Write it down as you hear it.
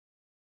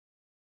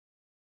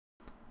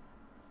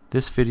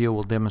This video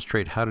will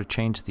demonstrate how to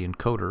change the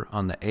encoder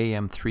on the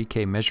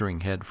AM3K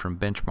measuring head from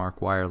Benchmark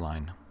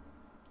Wireline.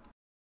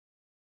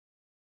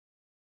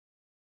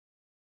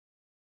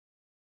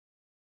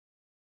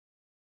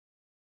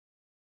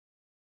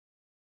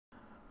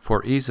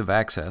 For ease of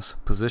access,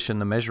 position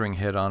the measuring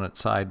head on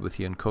its side with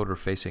the encoder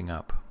facing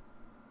up.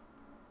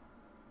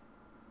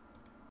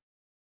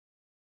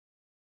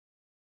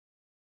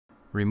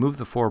 Remove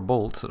the 4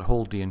 bolts that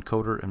hold the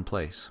encoder in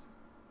place.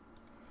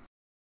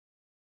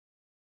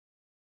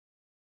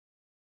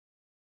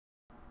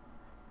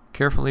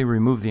 Carefully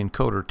remove the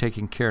encoder,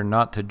 taking care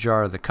not to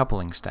jar the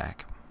coupling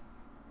stack.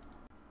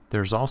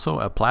 There's also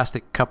a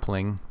plastic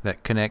coupling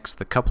that connects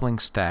the coupling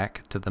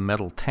stack to the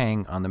metal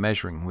tang on the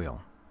measuring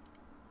wheel.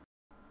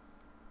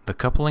 The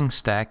coupling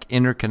stack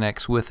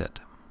interconnects with it.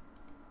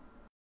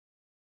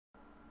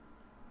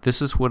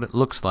 This is what it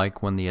looks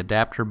like when the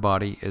adapter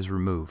body is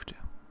removed.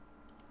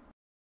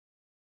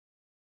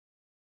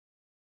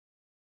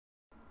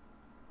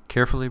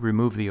 Carefully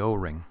remove the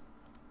O-ring.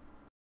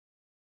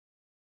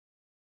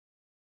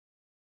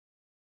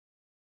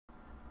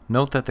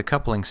 Note that the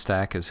coupling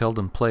stack is held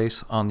in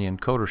place on the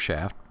encoder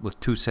shaft with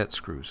 2 set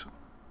screws.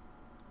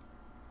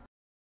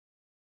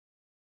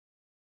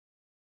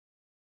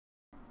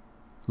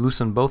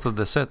 Loosen both of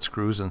the set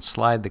screws and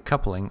slide the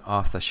coupling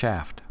off the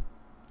shaft.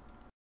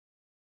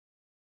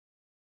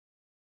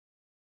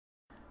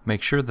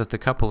 Make sure that the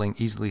coupling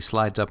easily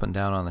slides up and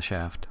down on the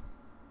shaft.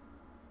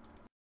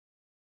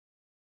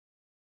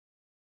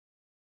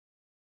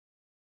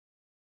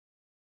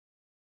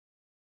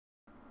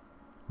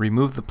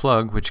 Remove the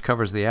plug which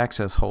covers the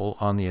access hole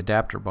on the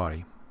adapter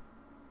body.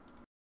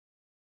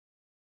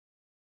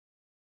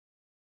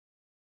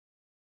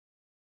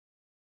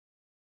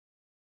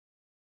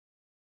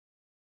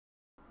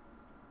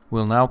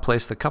 We'll now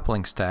place the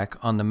coupling stack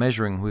on the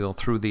measuring wheel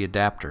through the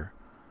adapter.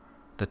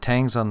 The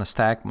tangs on the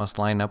stack must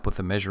line up with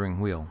the measuring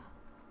wheel.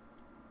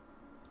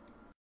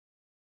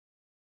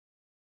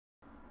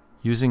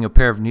 Using a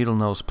pair of needle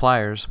nose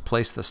pliers,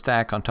 place the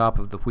stack on top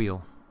of the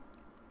wheel.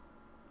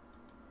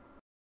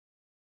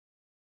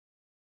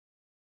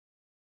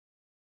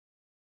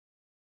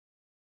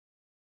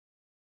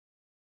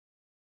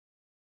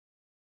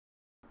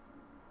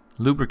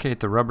 Lubricate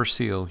the rubber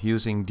seal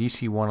using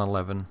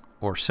DC-111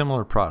 or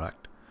similar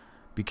product.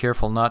 Be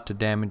careful not to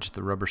damage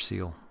the rubber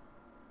seal.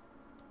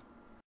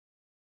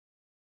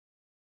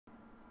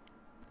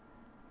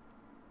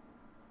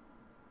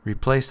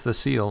 Replace the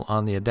seal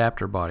on the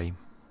adapter body.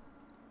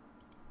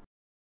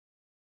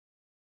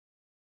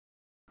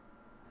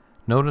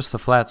 Notice the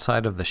flat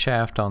side of the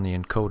shaft on the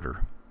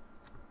encoder.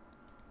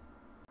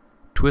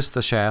 Twist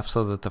the shaft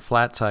so that the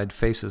flat side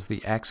faces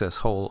the access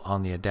hole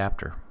on the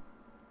adapter.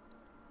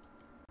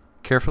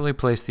 Carefully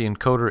place the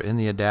encoder in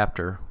the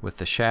adapter with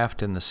the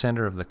shaft in the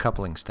center of the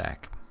coupling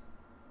stack.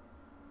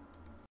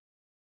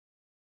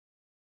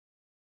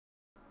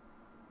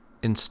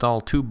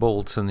 Install 2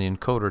 bolts in the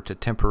encoder to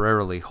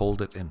temporarily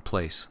hold it in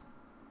place.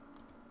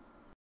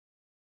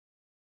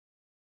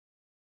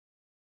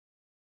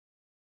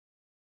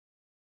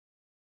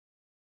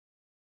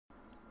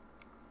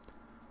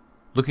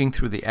 Looking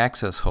through the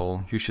access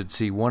hole, you should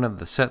see one of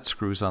the set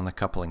screws on the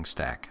coupling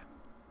stack.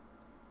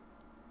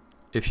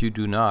 If you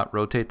do not,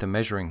 rotate the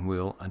measuring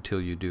wheel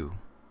until you do.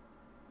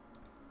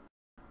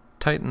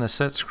 Tighten the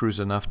set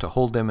screws enough to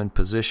hold them in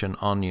position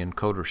on the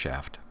encoder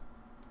shaft.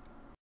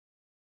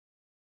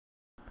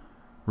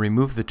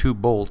 Remove the 2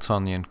 bolts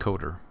on the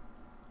encoder.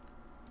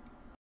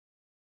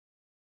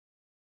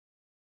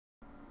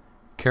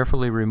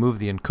 Carefully remove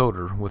the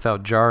encoder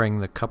without jarring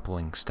the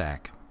coupling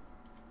stack.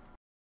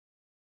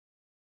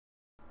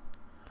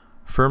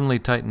 Firmly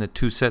tighten the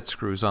 2 set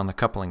screws on the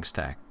coupling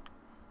stack.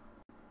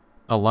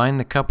 Align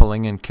the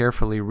coupling and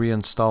carefully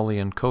reinstall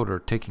the encoder,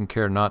 taking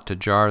care not to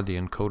jar the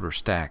encoder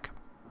stack.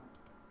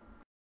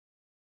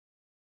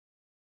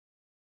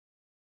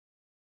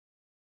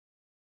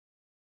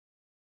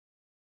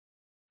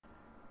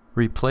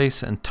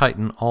 Replace and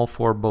tighten all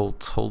 4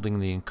 bolts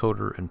holding the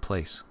encoder in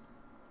place.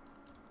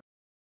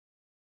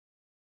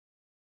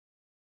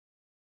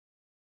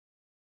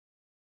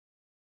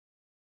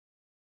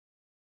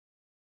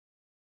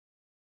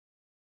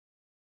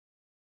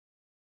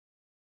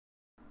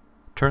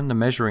 Turn the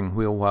measuring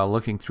wheel while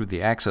looking through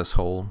the access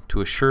hole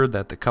to assure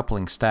that the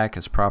coupling stack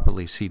is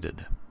properly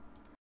seated.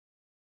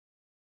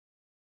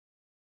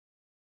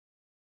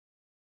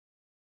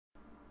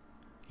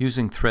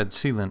 Using thread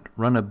sealant,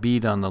 run a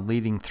bead on the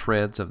leading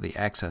threads of the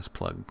access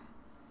plug.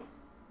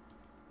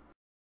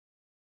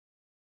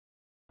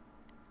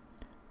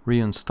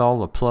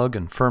 Reinstall the plug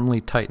and firmly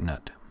tighten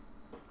it.